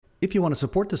If you want to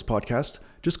support this podcast,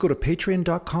 just go to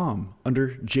patreon.com under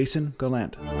Jason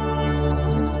Gallant.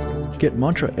 Get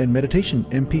mantra and meditation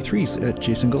MP3s at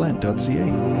jasongallant.ca.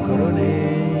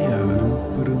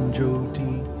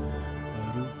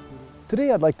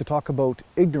 Today I'd like to talk about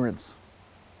ignorance.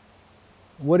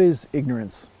 What is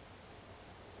ignorance?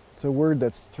 It's a word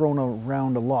that's thrown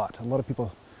around a lot. A lot of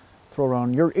people throw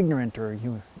around, you're ignorant, or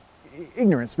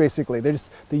ignorance, basically. They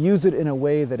use it in a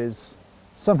way that is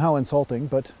somehow insulting,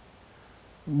 but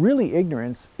really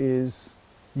ignorance is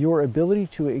your ability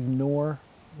to ignore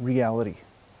reality.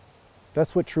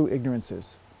 That's what true ignorance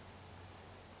is.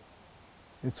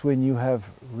 It's when you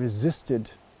have resisted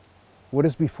what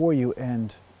is before you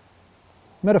and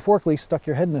metaphorically stuck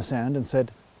your head in the sand and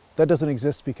said, that doesn't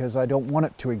exist because I don't want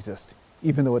it to exist,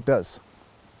 even though it does.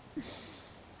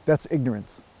 That's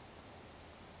ignorance.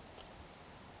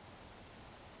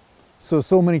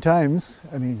 So many times,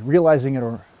 realizing it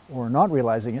or not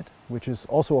realizing it, which is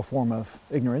also a form of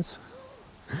ignorance,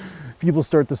 people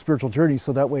start the spiritual journey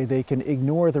so that way they can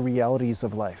ignore the realities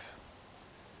of life.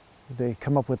 They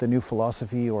come up with a new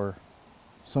philosophy or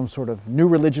some sort of new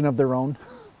religion of their own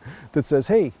that says,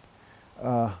 hey,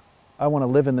 I want to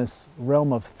live in this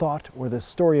realm of thought or this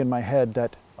story in my head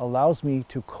that allows me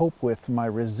to cope with my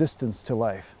resistance to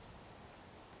life,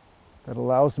 that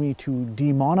allows me to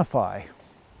demonify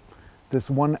this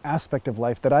one aspect of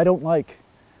life that I don't like,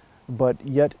 but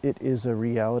yet it is a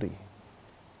reality.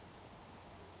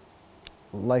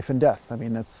 Life and death,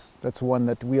 that's one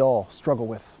that we all struggle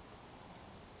with.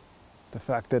 The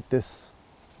fact that this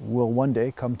will one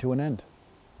day come to an end.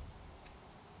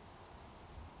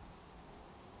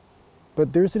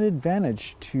 But there's an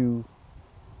advantage to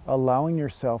allowing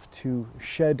yourself to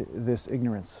shed this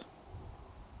ignorance.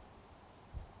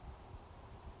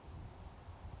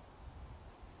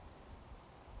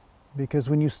 Because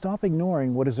when you stop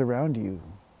ignoring what is around you,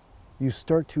 you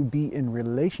start to be in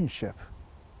relationship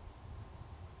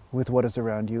with what is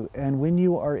around you. And when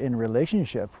you are in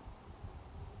relationship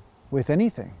with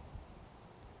anything,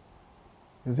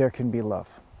 there can be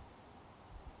love.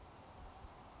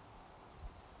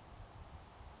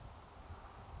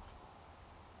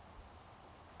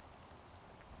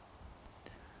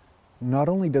 Not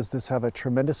only does this have a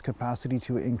tremendous capacity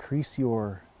to increase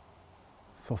your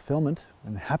fulfillment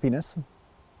and happiness,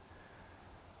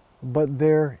 but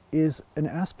there is an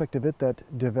aspect of it that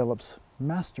develops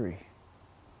mastery,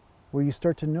 where you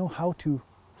start to know how to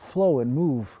flow and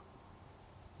move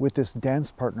with this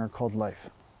dance partner called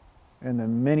life and the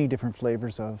many different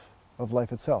flavors of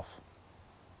life itself.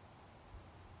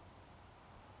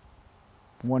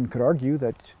 One could argue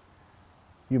that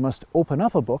you must open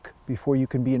up a book before you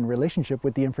can be in relationship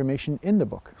with the information in the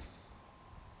book.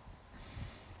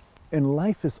 And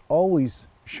life is always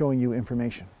showing you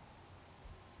information.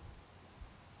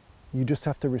 You just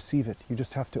have to receive it. You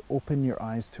just have to open your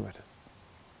eyes to it.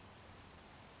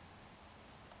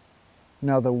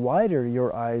 Now, the wider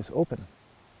your eyes open,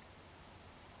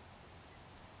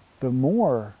 the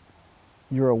more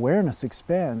your awareness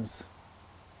expands.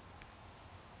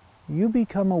 You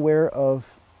become aware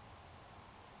of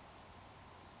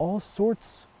all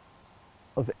sorts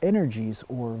of energies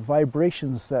or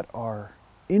vibrations that are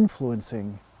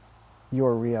influencing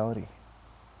your reality.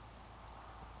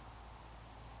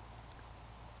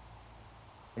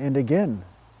 And again,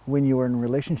 when you are in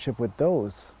relationship with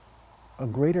those, a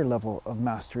greater level of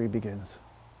mastery begins.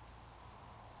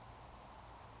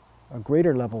 A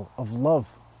greater level of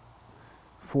love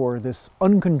for this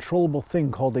uncontrollable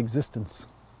thing called existence.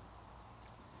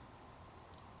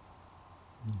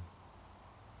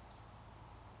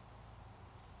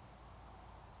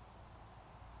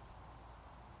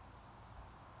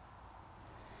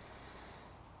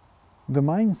 The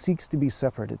mind seeks to be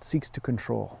separate, it seeks to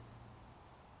control.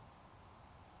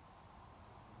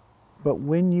 But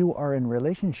when you are in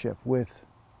relationship with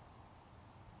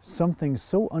something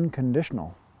so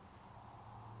unconditional,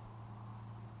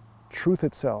 truth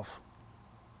itself,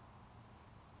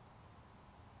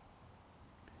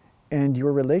 and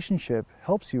your relationship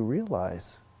helps you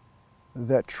realize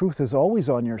that truth is always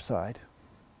on your side,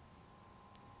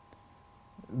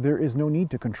 there is no need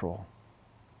to control.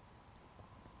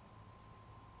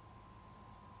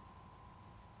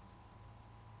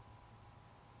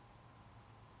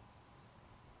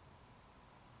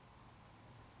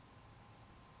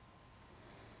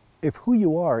 If who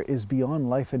you are is beyond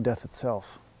life and death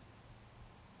itself,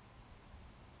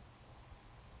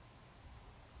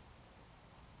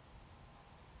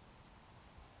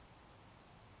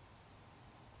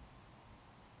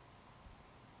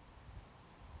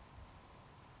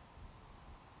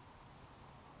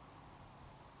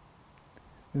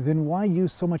 then why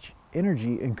use so much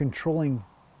energy in controlling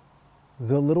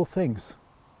the little things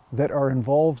that are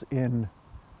involved in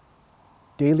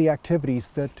daily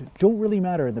activities that don't really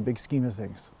matter in the big scheme of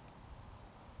things?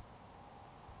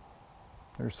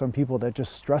 There are some people that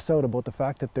just stress out about the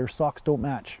fact that their socks don't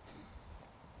match.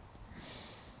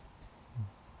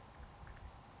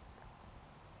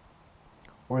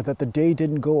 Or that the day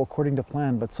didn't go according to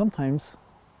plan, but sometimes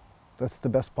that's the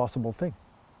best possible thing.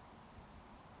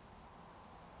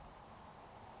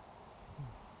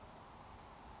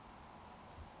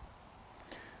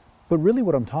 But really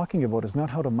what I'm talking about is not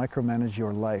how to micromanage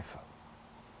your life.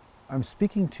 I'm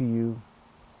speaking to you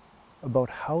about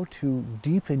how to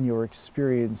deepen your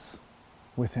experience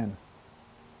within.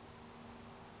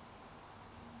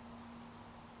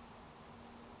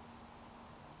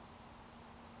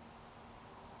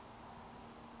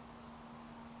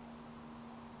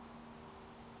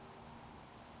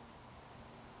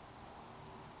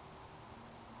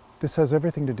 This has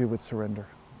everything to do with surrender.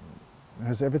 It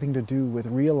has everything to do with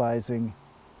realizing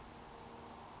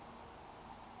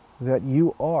that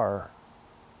you are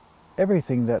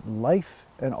everything that life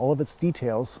and all of its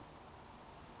details,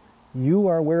 you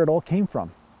are where it all came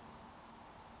from.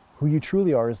 Who you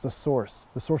truly are is the source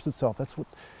itself. That's what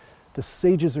the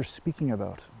sages are speaking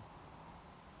about.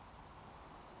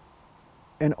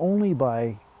 And only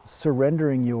by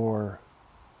surrendering your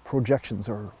projections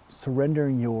or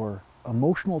surrendering your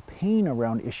emotional pain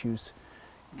around issues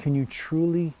can you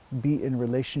truly be in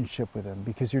relationship with them,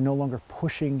 because you're no longer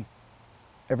pushing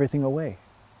everything away.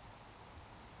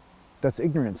 That's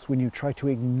ignorance, when you try to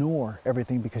ignore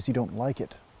everything because you don't like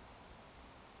it.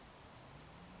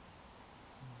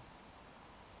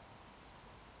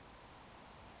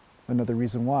 Another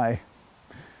reason why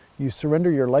you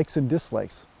surrender your likes and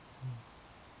dislikes.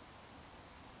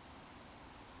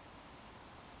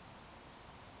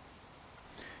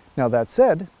 Now that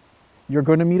said, you're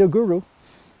going to meet a guru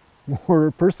or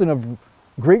a person of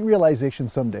great realization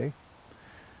someday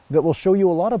that will show you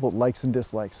a lot about likes and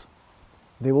dislikes.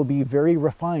 They will be very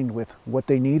refined with what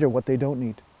they need or what they don't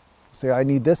need. Say, I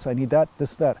need this, I need that,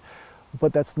 this, that.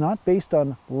 But that's not based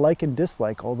on like and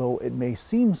dislike, although it may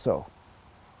seem so.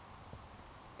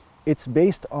 It's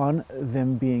based on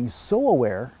them being so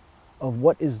aware of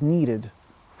what is needed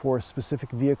for a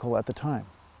specific vehicle at the time.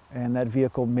 And that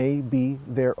vehicle may be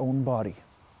their own body.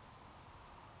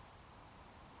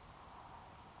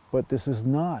 But this is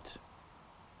not,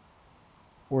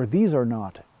 or these are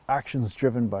not, actions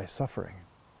driven by suffering,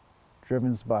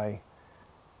 driven by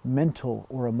mental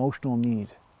or emotional need.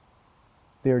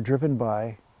 They are driven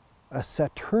by a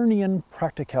Saturnian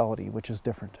practicality, which is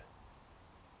different.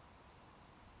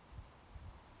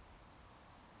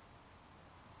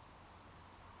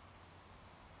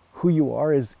 Who you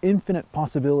are is infinite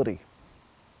possibility,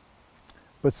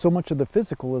 but so much of the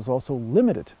physical is also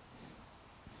limited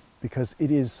because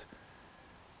it is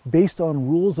based on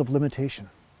rules of limitation.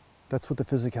 That's what the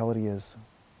physicality is.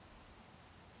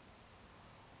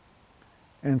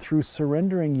 And through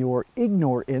surrendering your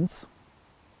ignorance,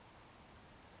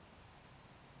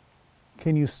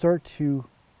 can you start to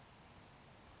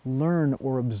learn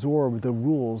or absorb the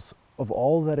rules of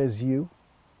all that is you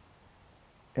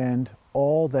and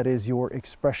all that is your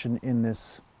expression in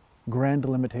this grand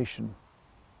limitation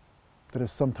that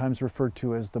is sometimes referred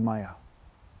to as the Maya,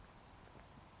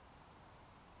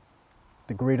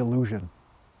 the great illusion.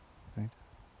 Right?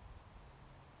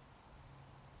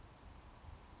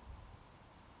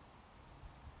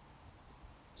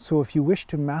 So if you wish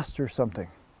to master something,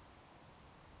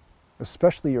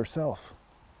 especially yourself,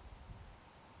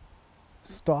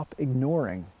 stop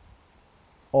ignoring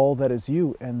all that is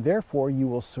you, and therefore you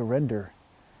will surrender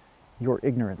your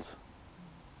ignorance.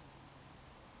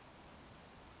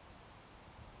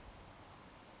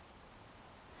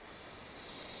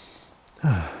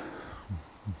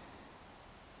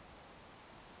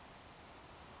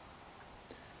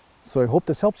 So I hope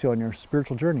this helps you on your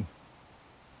spiritual journey.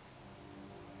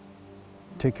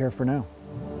 Take care for now.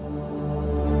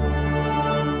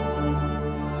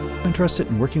 Interested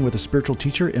in working with a spiritual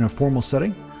teacher in a formal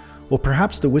setting? Well,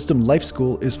 perhaps the Wisdom Life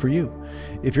School is for you.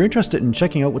 If you're interested in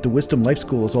checking out what the Wisdom Life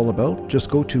School is all about, just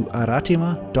go to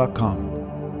aratima.com.